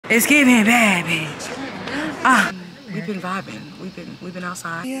It's giving bad, bitch. We've been vibing. We've been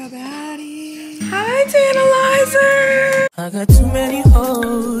outside. Yeah, baddie. Hi, Tantalizer. I got too many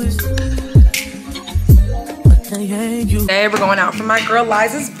hoes. Today we're going out for my girl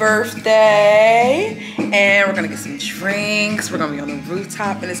Liza's birthday, and we're gonna get some drinks. We're gonna be on the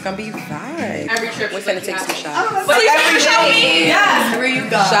rooftop, and it's gonna be vibe. Every trip we're gonna take some shots. What you gonna show me? Yeah, where you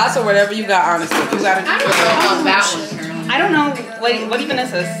got shots or whatever you got. Honestly, you gotta do that one. I don't know. Wait, what even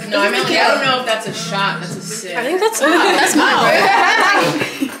is this? No, I mean, I don't know if that's a shot. That's a sip. I think that's that's mine.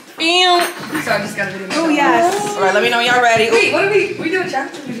 So I just gotta do. Oh yes. All right, let me know when y'all ready. Wait, what are we doing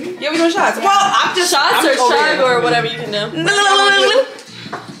shots? Yeah, we doing shots. Well, I'm just shots or shot or whatever you can do.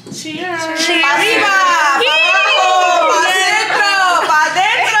 Cheers. Cheers. Arriba. Pa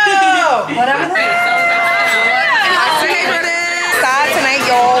dentro. Whatever. Tonight,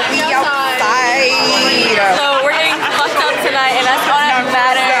 y'all. We outside. So we're getting fucked up tonight, and that's all that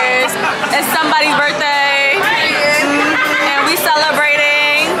matters. It's somebody's birthday, and we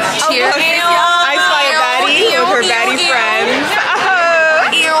celebrating. Cheers. I saw a baddie with her baddie friends.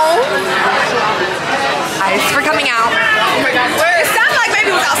 Guys, we're coming out. Oh my god. It sounded like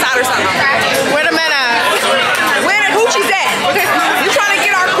maybe it was outside or something. Wait a minute. Where the coochies at? We trying to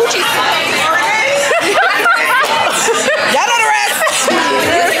get our coochies. Y'all know the rest.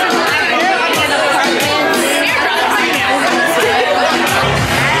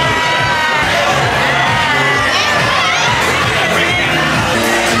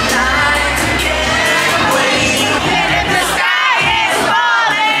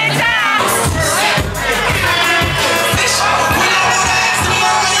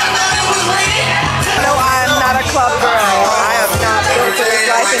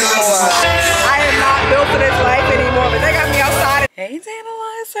 Hey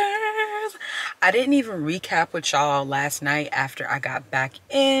Tantalizers! I didn't even recap with y'all last night after I got back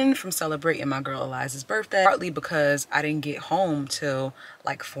in from celebrating my girl Eliza's birthday, partly because I didn't get home till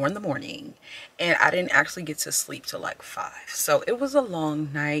like 4 in the morning, and I didn't actually get to sleep till like 5. So it was a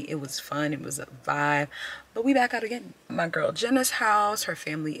long night. It was fun. It was a vibe. But we back out again. My girl Jenna's house, her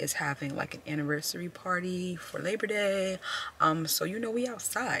family is having like an anniversary party for Labor Day. So you know we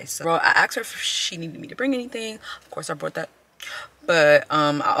outside. So I asked her if she needed me to bring anything. Of course I brought that. But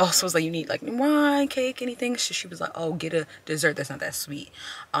I also was like, you need like wine, cake, anything? She was like, oh, get a dessert that's not that sweet.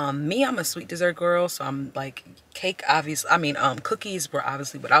 Me, I'm a sweet dessert girl, so I'm like cake, obviously. I mean, cookies were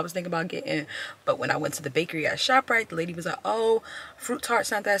obviously what I was thinking about getting. But when I went to the bakery at ShopRite, the lady was like, oh, fruit tart's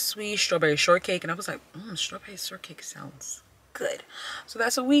not that sweet, strawberry shortcake. And I was like, strawberry shortcake sounds good. So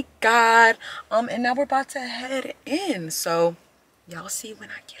that's what we got. And now we're about to head in. So y'all see when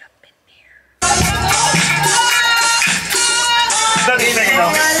I get up in there.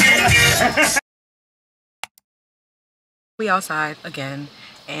 We outside again,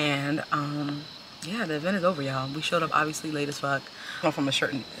 and yeah, the event is over, y'all. We showed up obviously late as fuck. I don't know if I'm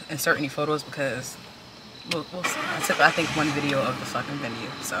gonna insert any photos because we'll see. I took, I think, one video of the fucking venue,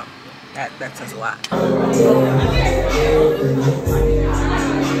 so that says a lot.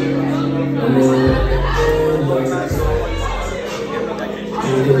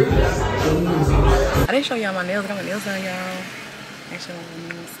 I didn't show y'all my nails. I got my nails done, y'all. Actually, my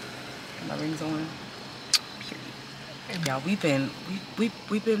nails. Got my rings on. Y'all, we've been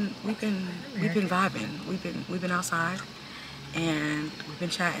vibing. We've been outside, and we've been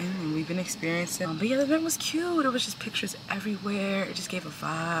chatting, and we've been experiencing. But yeah, the event was cute. It was just pictures everywhere. It just gave a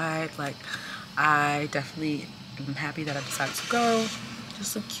vibe. Like, I definitely am happy that I decided to go.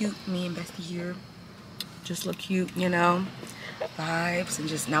 Just look cute. Me and Bestie here. Just look cute, you know. Vibes, and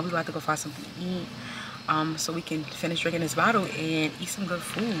just now we about to go find something to eat. So we can finish drinking this bottle and eat some good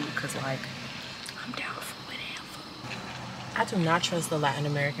food, because like I'm down for whatever. I do not trust the Latin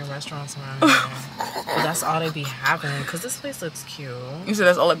American restaurants around here. But that's all they be having, because this place looks cute. You said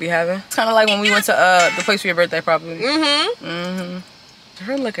that's all they be having? It's kind of like when we went to the place for your birthday, probably. Her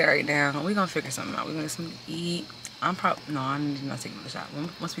looking right now. We gonna figure something out. We gonna get something to eat. I'm not taking another shot.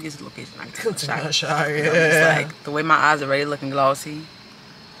 Once we get to the location, I can take another shot. Yeah. It's like the way my eyes are already looking glossy.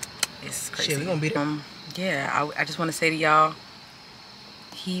 It's crazy. Shit, we gonna beat it. Yeah, I just want to say to y'all,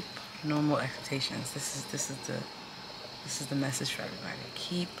 keep normal expectations. This is the message for everybody.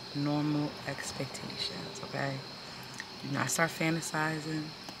 Keep normal expectations, okay? Do not start fantasizing,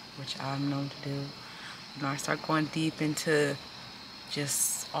 which I'm known to do. Do not start going deep into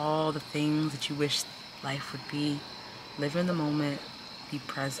just all the things that you wish life would be. Live in the moment, be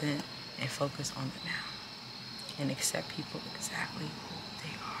present, and focus on the now. And accept people exactly who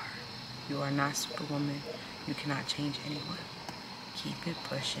they are. You are not Superwoman. You cannot change anyone. Keep it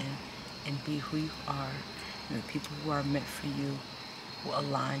pushing and be who you are. And the people who are meant for you will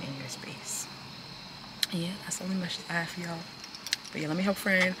align in your space. And yeah, that's the only message I have for y'all. But yeah, let me help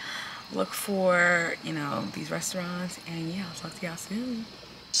friend look for, you know, these restaurants, and yeah, I'll talk to y'all soon.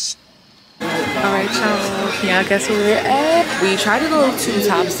 Alright y'all, guess where we're at? We tried to go to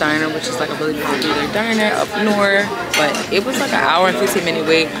Top's Diner, which is like a really popular diner up north, but it was like an hour and 15-minute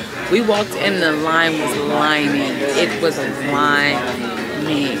wait. We walked in, the line was lining. It was lining.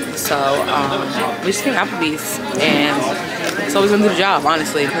 So we just came Applebee's, and so we gonna do the job,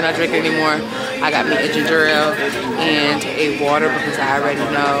 honestly. We're not drinking anymore. I got me a ginger ale and a water because I already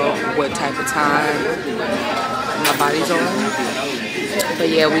know what type of time my body's on. But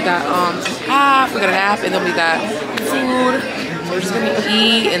yeah, we got we got a nap, and then we got food. We're just gonna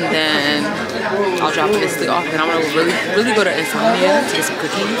eat, and then I'll drop this off, and I'm gonna really go to Insomnia to get some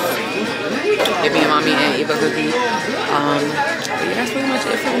cookies. Give me and mommy and Eva cookie. But yeah, that's pretty much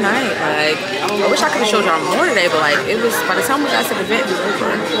it for the night. Like, I wish I could have showed y'all more today, but like, it was, by the time we got to the event, it was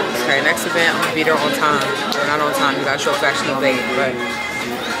over. Okay, next event, I'm gonna be there on time. Or not on time, you gotta show up actually late, but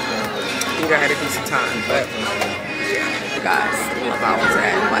be there at a decent time. But yeah, you guys, love how I was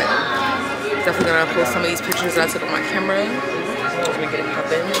at. Like, definitely gonna post some of these pictures that I took on my camera. As we get it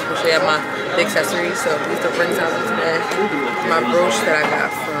poppin'. Which they have my the accessories, so these are the rings out of today. My brooch that I got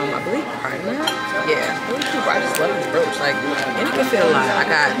from, I believe, Primer. Yeah, really cool. I just love this brooch. Like, and it can fit a lot. I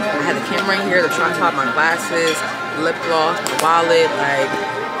had the camera in here, the tripod, my glasses, lip gloss, my wallet. Like,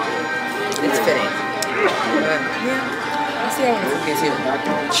 it's fitting. But yeah, let's see how I want to get to.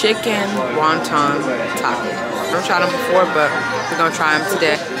 Chicken wonton taco. I've never tried them before, but we're gonna try them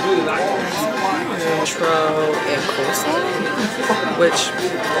today. Intro and coleslaw, which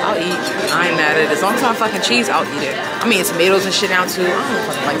I'll eat. I ain't mad at it. As long as I'm fucking cheese, I'll eat it. I mean, tomatoes and shit now too. I don't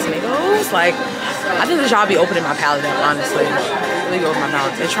fucking like tomatoes. Like, I think this job be opening my palate up, honestly. Really open my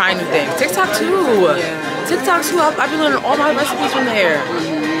palate and trying new things. TikTok too. Yeah. TikTok too. I've been learning all my recipes from there.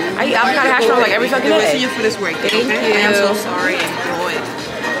 I eat avocado hash browns like every fucking day. Thank you for this work. Thank you. I am so sorry. Enjoy.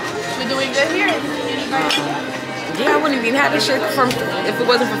 We're doing good here. Yeah, I wouldn't even have this shit from if it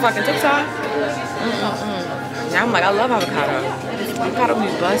wasn't for fucking TikTok. Now I'm like, I love avocado. Avocado be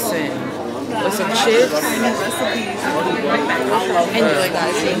bussin'. With some chips. Enjoy,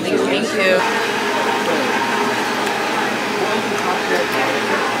 guys. Thank you.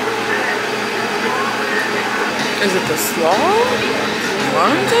 Is it the slaw?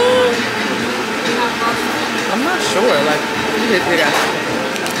 Wonton? I'm not sure. Like,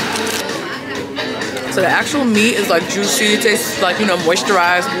 so the actual meat is like juicy. It tastes like, you know,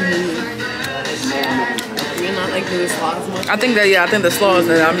 moisturized. You're not like the slaw as much? I think that, yeah, I think the slaw is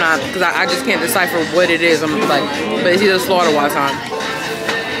that I'm not, because I just can't decipher what it is. I'm like, but it's either slaw or wonton.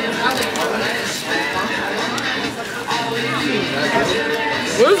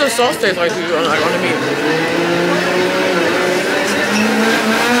 What does the sauce taste like to you on the meat?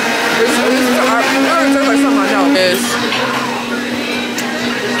 It tastes like something I know. It's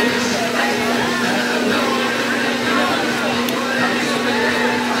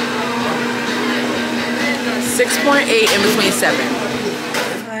 6.8 in between 7.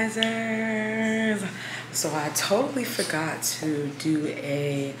 So I totally forgot to do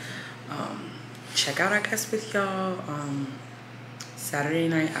a checkout, I guess, with y'all Saturday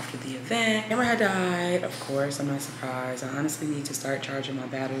night after the event. Camera had died, of course. I'm not surprised. I honestly need to start charging my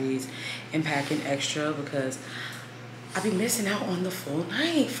batteries and packing extra because I've been missing out on the full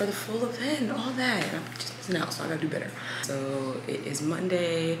night for the full event and all that. I'm just missing out, so I gotta do better. So it is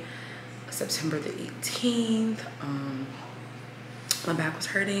Monday, September the 18th. My back was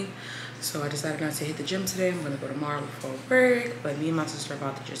hurting, so I decided not to hit the gym today. I'm gonna go tomorrow before work, but me and my sister are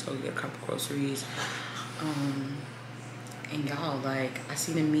about to just go get a couple groceries. And y'all, like, I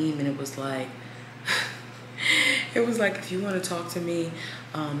seen a meme and it was like, if you want to talk to me,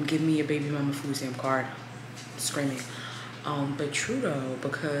 give me your baby mama food stamp card. Screaming. But true though,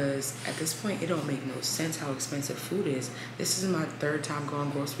 because at this point it don't make no sense how expensive food is. This is my 3rd time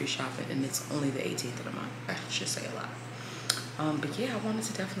going grocery shopping and it's only the 18th of the month. I should say a lot. But yeah, I wanted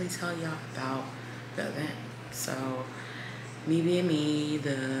to definitely tell y'all about the event. So me being me,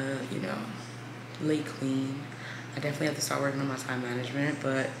 the, you know, late queen, I definitely have to start working on my time management,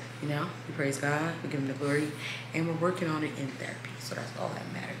 but you know, we praise God, we give him the glory, and we're working on it in therapy. So that's all that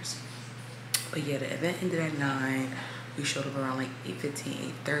matters. But yeah, the event ended at 9. We showed up around like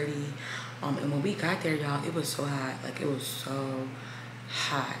 8:15, 8:30. And when we got there, y'all, it was so hot. Like, it was so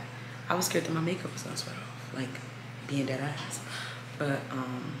hot. I was scared that my makeup was gonna sweat off, like being dead ass. But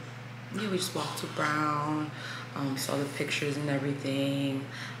yeah, we just walked to Brown, saw the pictures and everything.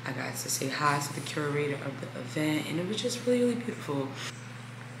 I got to say hi to the curator of the event, and it was just really, really beautiful.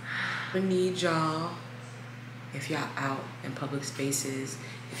 I need y'all if y'all out in public spaces,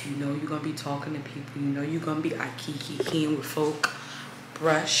 if you know you're gonna be talking to people, you know you're gonna be peeing with folk,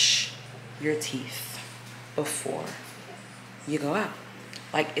 brush your teeth before you go out.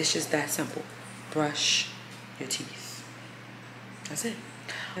 Like, it's just that simple. Brush your teeth. That's it.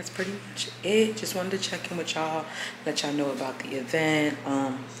 That's pretty much it. Just wanted to check in with y'all, let y'all know about the event.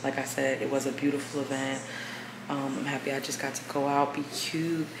 Like I said, it was a beautiful event. I'm happy I just got to go out, be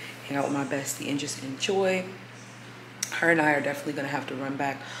cute, hang out with my bestie, and just enjoy. Her and I are definitely gonna have to run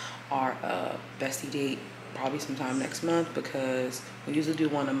back our bestie date probably sometime next month, because we usually do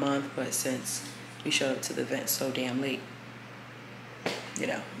one a month, but since we showed up to the event so damn late, you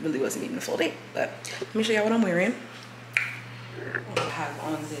know, really wasn't even a full date. But let me show y'all what I'm wearing. I have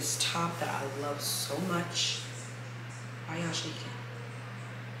on this top that I love so much. Why y'all shaking?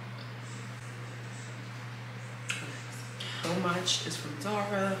 So much. It's from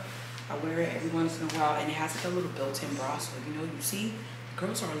Zara. I wear it every once in a while, and it has like a little built-in bra, so you know, you see,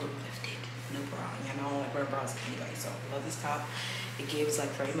 girls are a little lifted. No bra, and I don't like wear bras anyway, so I love this top. It gives like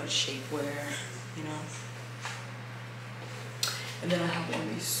very much shapewear, you know. And then I have one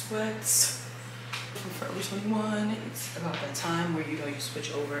of these sweats from Forever 21. It's about that time where, you know, you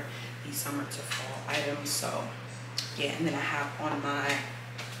switch over these summer to fall items. So yeah, and then I have on my,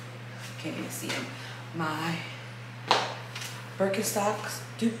 can't even see them, my Birkenstocks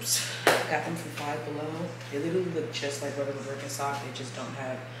dupes. Got them from Five Below. They literally look just like regular Birkenstock. They just don't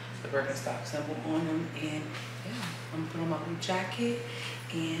have the Birkenstock symbol on them. And yeah, I'm gonna put on my blue jacket,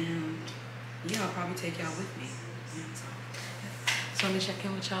 and yeah, I'll probably take y'all with me. Yeah, so I'm gonna check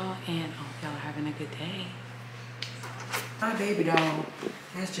in with y'all, and I hope y'all are having a good day. My baby dog.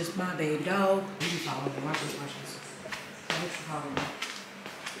 That's just my baby dog. You can follow me. Watch this, watch this. Watch this, follow me.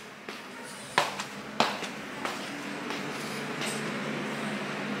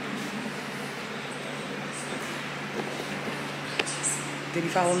 Did he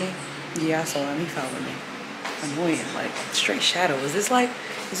follow me? Yeah, I saw him. He followed me. Annoying, like straight shadow. Is this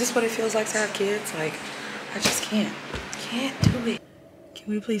what it feels like to have kids? Like, I just can't do it.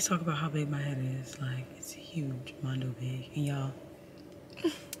 Can we please talk about how big my head is? Like, it's huge, mondo big. And y'all,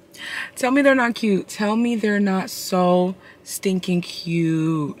 tell me they're not cute. Tell me they're not so stinking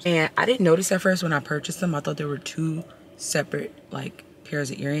cute. And I didn't notice at first when I purchased them. I thought there were two separate like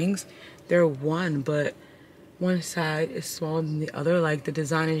pairs of earrings. They're one, but one side is smaller than the other. Like, the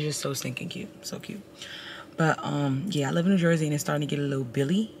design is just so stinking cute. So cute. But yeah, I live in New Jersey, and it's starting to get a little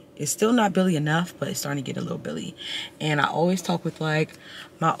billy. It's still not billy enough, but it's starting to get a little billy. And I always talk with like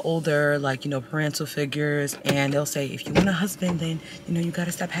my older, like, you know, parental figures, and they'll say, if you want a husband, then, you know, you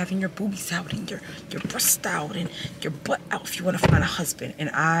gotta stop having your boobies out and your breasts out and your butt out if you want to find a husband.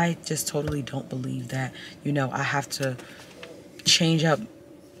 And I just totally don't believe that, you know, I have to change up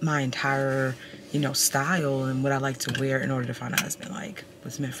my entire, you know, style and what I like to wear in order to find a husband. Like,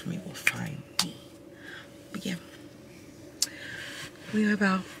 what's meant for me will find me. But yeah, we're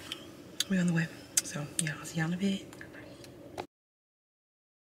on the way. So yeah, I'll see y'all in a bit.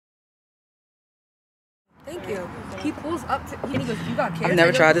 Thank you. He pulls up to he goes, you got I've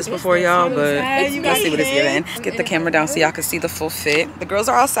never tried this before, y'all, but let's see what it's giving. Let's get the camera down so y'all can see the full fit. The girls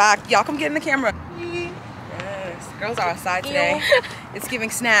are outside. Y'all come get in the camera. Yes, girls are outside today. It's giving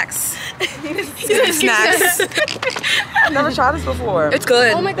snacks. It's giving snacks. I've never tried this before. It's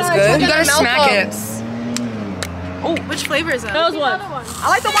good. Oh my god, it's good. You gotta smack it. Oh, which flavor is that? Those ones. I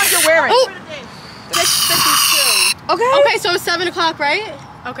like the ones you're wearing. Oh. Okay, so it's 7 o'clock, right?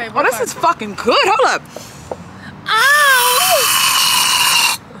 Okay. Oh, this is fucking good. Hold up. Ow!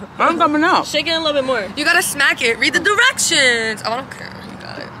 I'm coming out. Shake it a little bit more. You gotta smack it. Read the directions. Oh, I don't care. You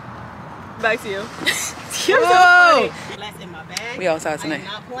got it. Back to you. You're so funny. In my bag. We outside tonight. I'm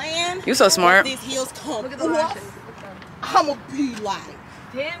not playing. You so smart. These heels come off. I'ma be like.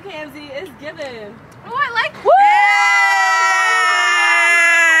 Damn, Kamzy, it's given. Oh, I like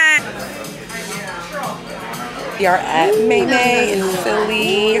We are at May May in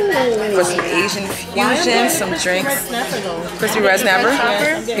Philly for some Asian fusion, some drinks. Crispy red snapper.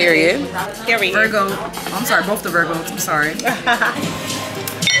 Period. Virgo. Oh, I'm sorry, both the Virgos. I'm sorry.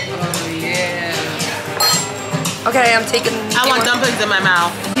 Oh yeah. Okay, I'm taking. I want dumplings in my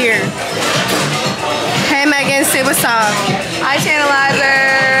mouth. here. Hey Megan, say what's up. Hi,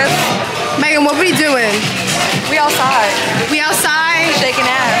 channelizers. Megan, what we doing? We outside. We outside Shaking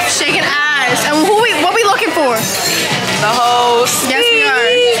ass. shaking ass. And what we looking for? The host. Yes, we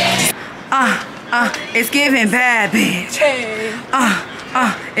are. It's giving bad bitch.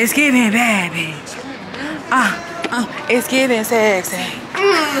 It's giving bad bitch. It's giving sexy.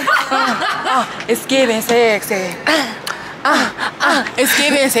 It's giving sexy. It's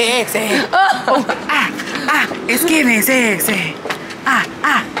giving sexy. It's giving sexy.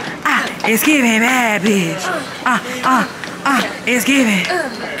 It's giving bad bitch. It's giving.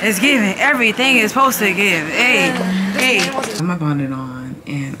 It's giving. Everything is supposed to give. Hey, hey. I have my bonnet on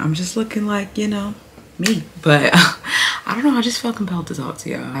and I'm just looking like, you know, me. But I don't know, I just felt compelled to talk to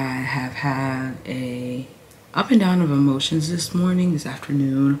y'all. I have had a up and down of emotions this morning, this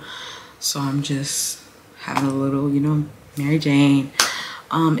afternoon. So I'm just having a little, you know, Mary Jane.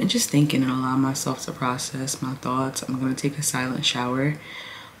 And just thinking and allowing myself to process my thoughts. I'm gonna take a silent shower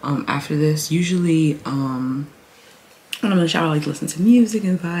after this. Usually when I'm in the shower, I like to listen to music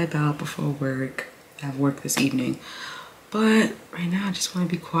and vibe out before work. I have work this evening. But right now I just want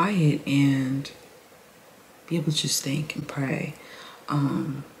to be quiet and be able to just think and pray.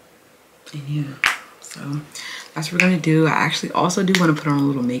 And yeah, so that's what we're gonna do. I actually also do want to put on a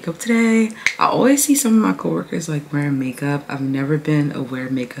little makeup today. I always see some of my coworkers like wearing makeup. I've never been a wear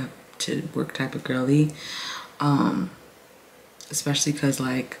makeup to work type of girly. Especially because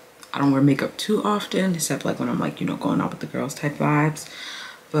like I don't wear makeup too often, except like when I'm like, you know, going out with the girls type vibes.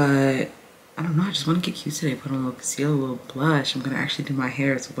 But I don't know, I just want to get cute today. Put on a little concealer, a little blush. I'm gonna actually do my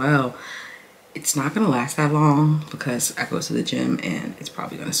hair as well. It's not gonna last that long because I go to the gym and it's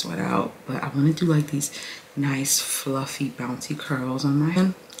probably gonna sweat out. But I want to do like these nice fluffy bouncy curls on my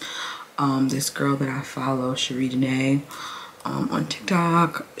head. This girl that I follow, Bday, on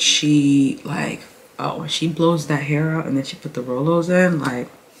TikTok, she like, when she blows that hair out and then she put the Rolos in, like,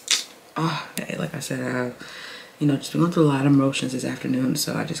 like I said, I've, you know, just been going through a lot of emotions this afternoon.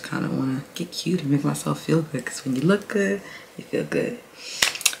 So I just kind of want to get cute and make myself feel good, because when you look good, you feel good.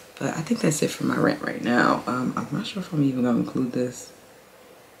 But I think that's it for my rant right now. I'm not sure if I'm even gonna include this.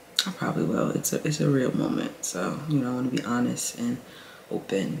 I probably will. It's a real moment, so you know, I want to be honest and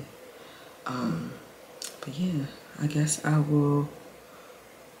open. But yeah, I guess I will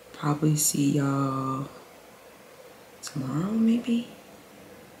probably see y'all tomorrow, maybe.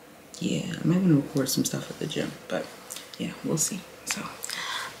 Yeah, I'm gonna record some stuff at the gym, but yeah, we'll see. So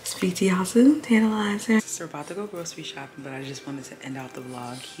speak to y'all soon. Tantalizer. So we're about to go grocery shopping, but I just wanted to end out the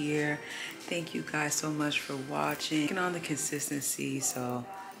vlog here. Thank you guys so much for watching. Working on the consistency, so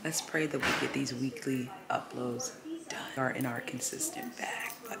let's pray that we get these weekly uploads done. We are in our consistent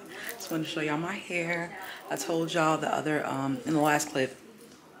bag. But I just wanted to show y'all my hair. I told y'all the other in the last clip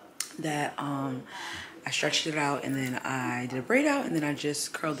that I stretched it out and then I did a braid out and then I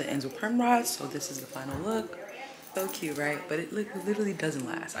just curled the ends with perm rods. So this is the final look. So cute, right? But it literally doesn't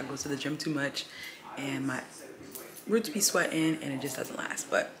last. I go to the gym too much and my roots be sweating and it just doesn't last.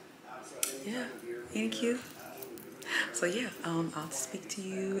 But yeah, ain't it cute? So yeah, I'll speak to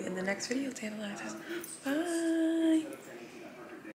you in the next video, Tantalizers. Bye.